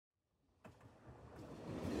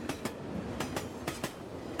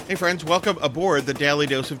Hey friends, welcome aboard the Daily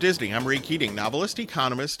Dose of Disney. I'm Ray Keating, novelist,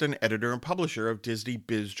 economist, and editor and publisher of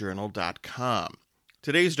DisneyBizJournal.com.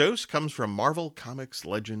 Today's dose comes from Marvel Comics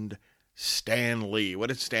legend Stan Lee. What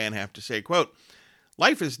did Stan have to say? Quote,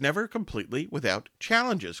 "Life is never completely without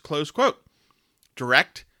challenges," close quote.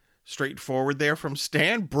 Direct, straightforward there from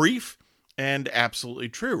Stan, brief, and absolutely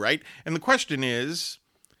true, right? And the question is,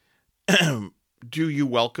 do you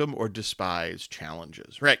welcome or despise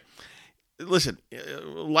challenges, right? Listen,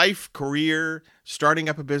 life, career, starting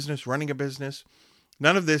up a business, running a business,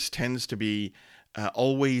 none of this tends to be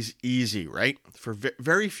always easy, right? For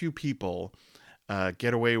very few people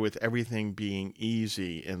get away with everything being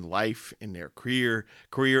easy in life, in their career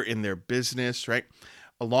in their business, right?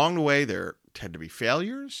 Along the way, there tend to be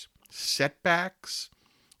failures, setbacks.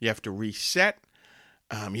 You have to reset.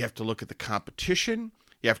 You have to look at the competition.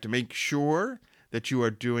 You have to make sure that you are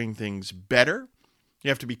doing things better. You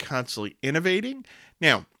have to be constantly innovating.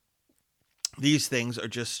 Now, these things are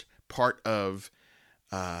just part of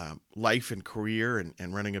life and career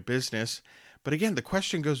and running a business. But again, the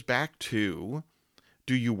question goes back to,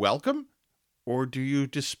 do you welcome or do you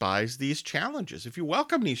despise these challenges? If you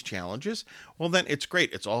welcome these challenges, well, then it's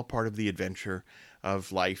great. It's all part of the adventure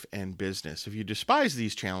of life and business. If you despise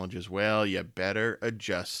these challenges, well, you better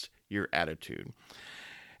adjust your attitude.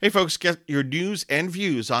 Hey, folks, get your news and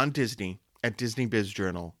views on Disney at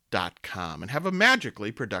DisneyBizJournal.com and have a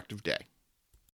magically productive day.